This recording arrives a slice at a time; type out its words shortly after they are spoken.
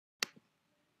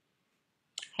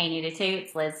Hey, New to Two,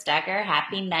 it's Liz Duggar.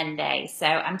 Happy Monday. So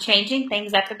I'm changing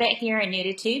things up a bit here in New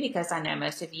to Two because I know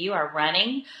most of you are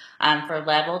running for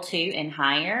level 2 and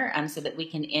higher so that we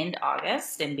can end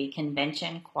August and be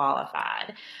convention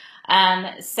qualified.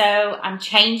 So I'm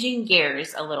changing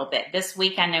gears a little bit. This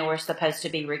week I know we're supposed to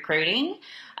be recruiting,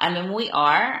 and we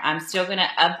are. I'm still going to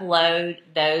upload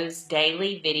those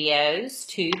daily videos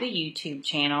to the YouTube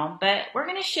channel, but we're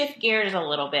going to shift gears a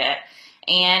little bit.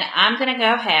 And I'm going to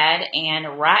go ahead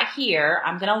and right here,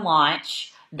 I'm going to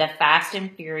launch the Fast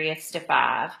and Furious to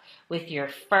 5 with your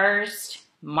first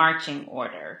marching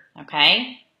order,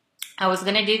 okay? I was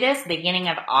going to do this beginning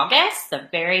of August, the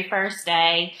very first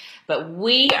day, but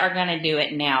we are going to do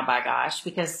it now, by gosh,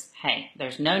 because, hey,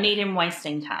 there's no need in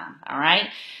wasting time, all right?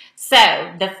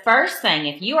 So the first thing,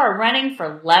 if you are running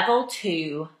for level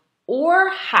 2 or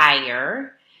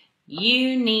higher,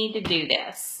 you need to do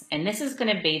this. And this is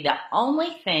going to be the only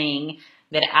thing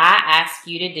that I ask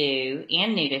you to do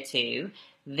in New to Two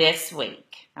this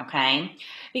week, okay?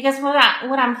 Because what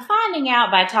I'm finding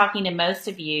out by talking to most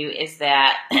of you is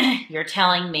that you're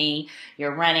telling me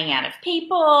you're running out of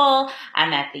people,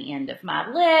 I'm at the end of my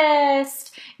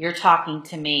list, you're talking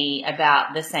to me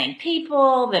about the same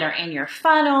people that are in your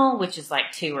funnel, which is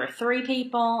like 2 or 3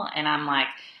 people, and I'm like,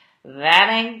 that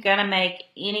ain't gonna make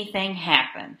anything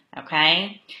happen,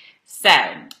 okay? So,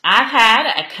 I've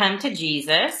had a come to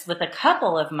Jesus with a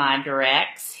couple of my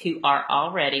directs who are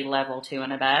already level 2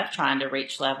 and above, trying to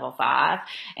reach level 5,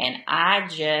 and I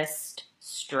just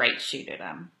straight shooted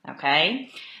them, okay?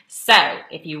 So,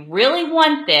 if you really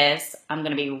want this, I'm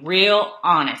gonna be real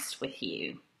honest with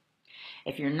you.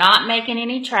 If you're not making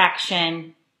any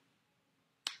traction,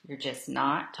 you're just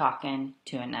not talking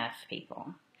to enough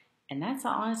people. And that's the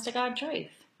honest to God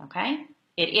truth, okay?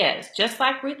 It is. Just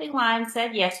like Ruthie Lyons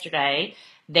said yesterday,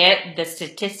 that the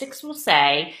statistics will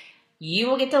say you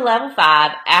will get to level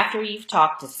 5 after you've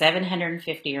talked to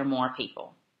 750 or more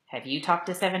people. Have you talked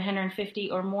to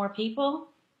 750 or more people?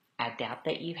 I doubt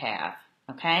that you have,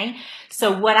 okay?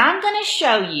 So what I'm going to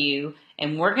show you,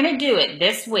 and we're going to do it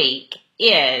this week,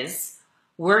 is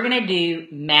we're going to do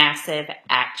massive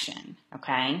action,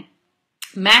 okay?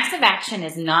 Massive action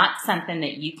is not something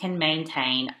that you can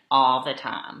maintain all the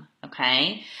time,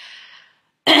 okay?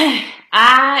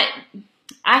 I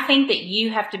think that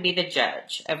you have to be the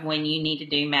judge of when you need to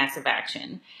do massive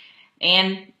action.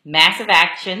 And massive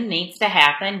action needs to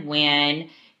happen when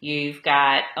you've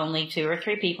got only 2 or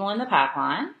 3 people in the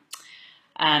pipeline.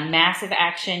 Massive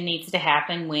action needs to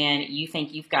happen when you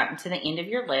think you've gotten to the end of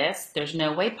your list. There's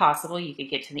no way possible you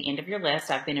could get to the end of your list.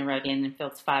 I've been in Road in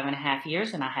Fields 5.5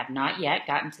 years, and I have not yet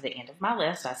gotten to the end of my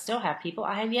list. I still have people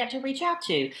I have yet to reach out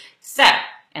to. So,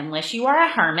 unless you are a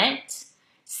hermit,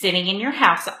 sitting in your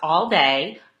house all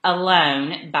day,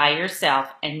 alone, by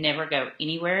yourself, and never go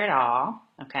anywhere at all,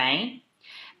 okay,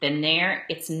 then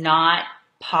it's not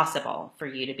possible for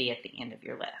you to be at the end of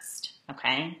your list,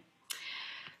 okay?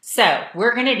 So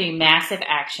we're going to do massive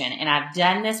action, and I've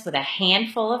done this with a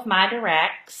handful of my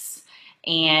directs,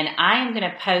 and I am going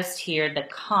to post here the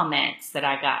comments that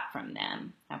I got from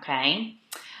them, okay?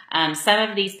 Some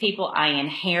of these people I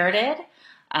inherited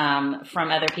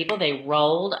from other people. They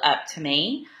rolled up to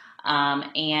me, you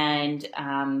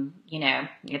know,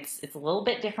 it's a little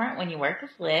bit different when you work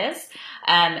with Liz,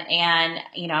 and,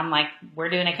 you know, I'm like, we're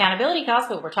doing accountability calls,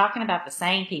 but we're talking about the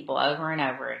same people over and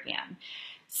over again.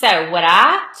 So what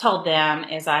I told them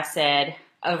is I said,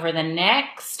 over the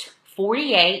next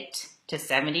 48 to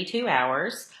 72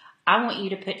 hours, I want you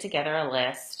to put together a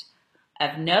list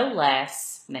of no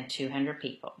less than 200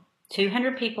 people.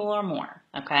 200 people or more,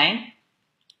 okay?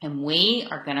 And we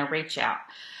are going to reach out.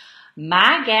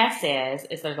 My guess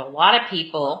is there's a lot of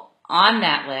people on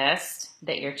that list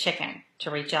that you're chicken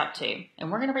to reach out to. And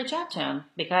we're going to reach out to them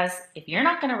because if you're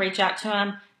not going to reach out to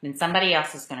them, then somebody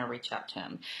else is going to reach out to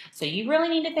them. So you really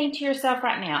need to think to yourself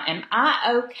right now, am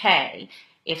I okay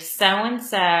if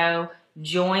so-and-so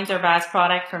joins or buys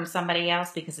product from somebody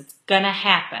else? Because it's going to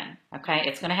happen, okay?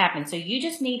 It's going to happen. So you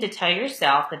just need to tell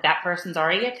yourself that that person's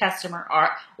already a customer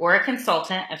or a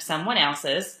consultant of someone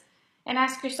else's and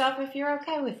ask yourself if you're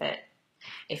okay with it.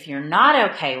 If you're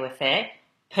not okay with it,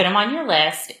 put them on your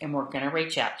list and we're going to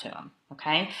reach out to them.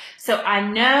 Okay, so I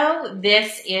know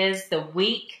this is the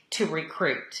week to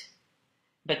recruit,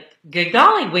 but good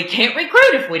golly, we can't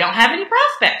recruit if we don't have any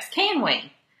prospects, can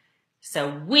we? So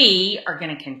we are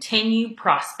going to continue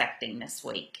prospecting this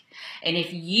week. And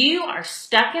if you are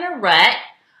stuck in a rut,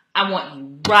 I want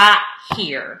you right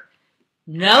here.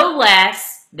 No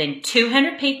less than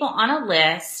 200 people on a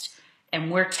list,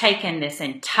 and we're taking this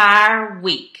entire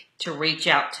week to reach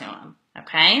out to them,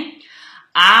 okay?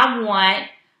 I want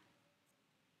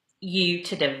you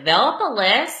to develop a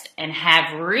list and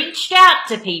have reached out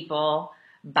to people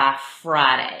by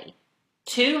Friday.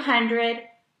 200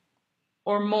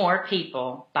 or more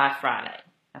people by Friday,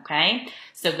 okay?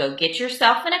 So go get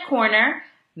yourself in a corner,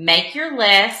 make your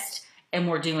list, and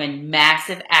we're doing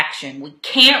massive action. We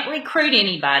can't recruit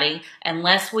anybody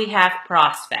unless we have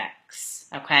prospects,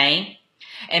 okay?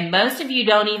 And most of you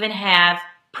don't even have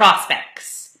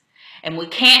prospects. And we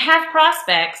can't have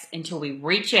prospects until we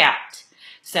reach out.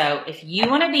 So if you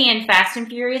want to be in Fast and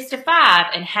Furious to 5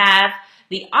 and have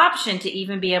the option to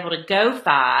even be able to go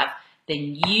 5,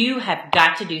 then you have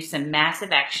got to do some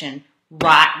massive action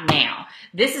right now.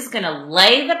 This is going to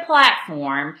lay the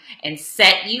platform and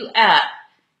set you up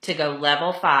to go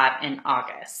level 5 in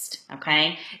August,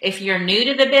 okay? If you're new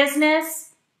to the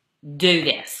business, do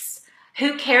this.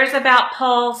 Who cares about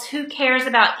Pulse? Who cares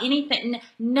about anything?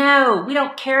 No, we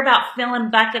don't care about filling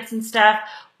buckets and stuff.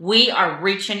 We are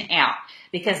reaching out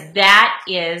because that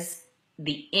is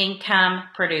the income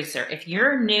producer. If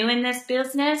you're new in this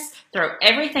business, throw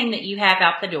everything that you have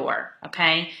out the door,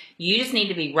 okay? You just need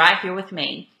to be right here with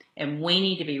me, and we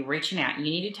need to be reaching out. You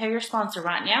need to tell your sponsor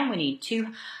right now,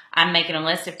 I'm making a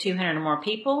list of 200 or more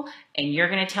people, and you're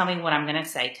going to tell me what I'm going to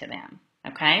say to them,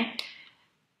 okay?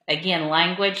 Again,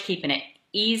 language, keeping it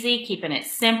easy, keeping it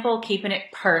simple, keeping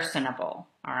it personable,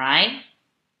 all right?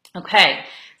 Okay,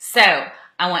 so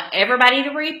I want everybody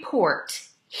to report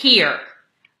here.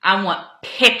 I want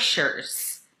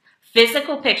pictures,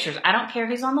 physical pictures. I don't care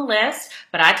who's on the list,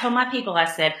 but I told my people, I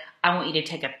said, I want you to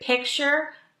take a picture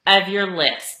of your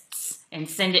lists and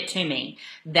send it to me.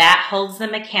 That holds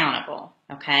them accountable,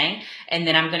 okay? And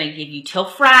then I'm going to give you till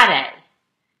Friday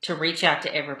to reach out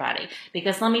to everybody.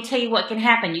 Because let me tell you what can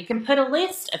happen. You can put a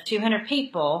list of 200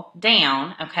 people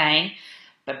down, okay?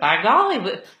 But by golly,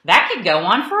 that could go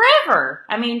on forever.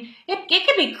 I mean, it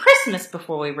could be Christmas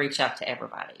before we reach out to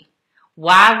everybody.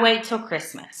 Why wait till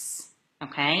Christmas?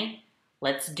 Okay?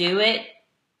 Let's do it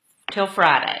till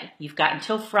Friday. You've got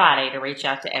until Friday to reach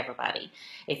out to everybody.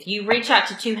 If you reach out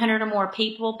to 200 or more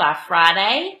people by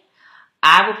Friday,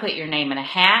 I will put your name in a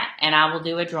hat and I will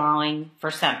do a drawing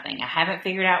for something. I haven't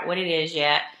figured out what it is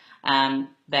yet,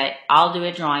 but I'll do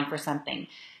a drawing for something.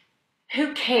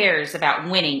 Who cares about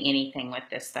winning anything with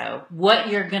this, though? What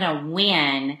you're going to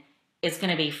win is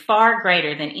going to be far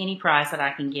greater than any prize that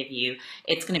I can give you.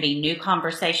 It's going to be new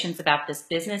conversations about this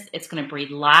business. It's going to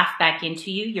breathe life back into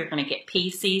you. You're going to get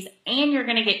PCs and you're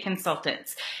going to get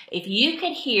consultants. If you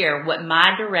could hear what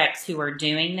my directs who are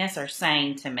doing this are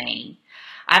saying to me,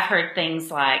 I've heard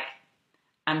things like,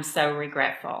 I'm so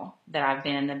regretful that I've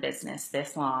been in the business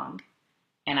this long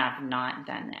and I've not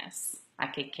done this. I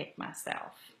could kick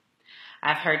myself.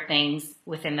 I've heard things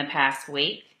within the past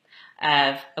week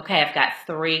of, okay, I've got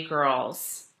 3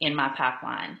 girls in my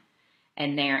pipeline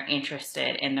and they're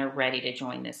interested and they're ready to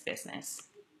join this business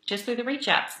just through the reach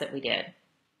outs that we did.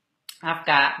 I've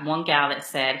got one gal that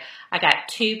said, I got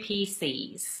 2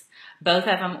 PCs. Both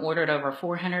of them ordered over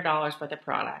 $400 worth of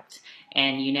product.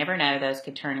 And you never know, those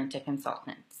could turn into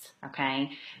consultants,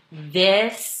 okay?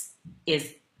 This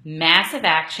is massive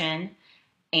action,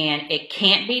 and it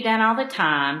can't be done all the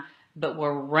time, but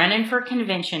we're running for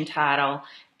convention title,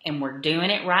 and we're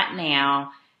doing it right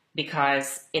now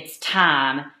because it's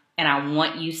time, and I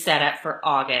want you set up for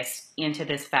August into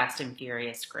this Fast and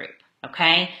Furious group,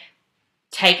 okay?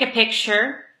 Take a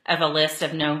picture of a list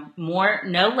of no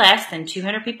less than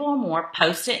 200 people or more.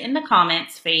 Post it in the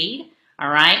comments feed, all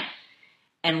right?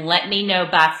 And let me know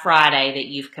by Friday that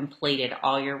you've completed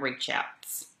all your reach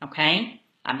outs, okay?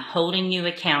 I'm holding you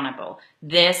accountable.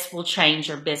 This will change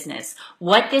your business.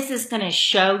 What this is going to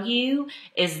show you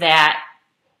is that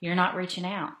you're not reaching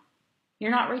out.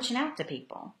 You're not reaching out to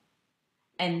people.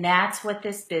 And that's what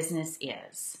this business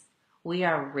is. We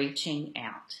are reaching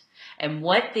out. And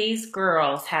what these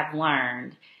girls have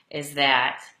learned is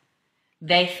that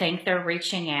they think they're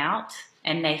reaching out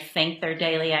and they think their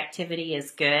daily activity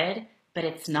is good, but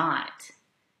it's not.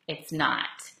 It's not.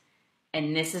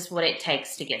 And this is what it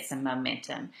takes to get some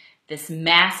momentum. This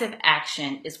massive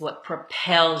action is what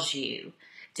propels you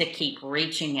to keep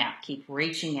reaching out, keep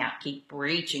reaching out, keep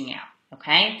reaching out.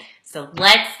 Okay? So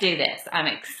let's do this. I'm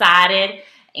excited,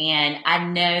 and I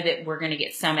know that we're going to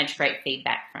get so much great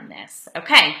feedback from this.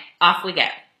 Okay, off we go.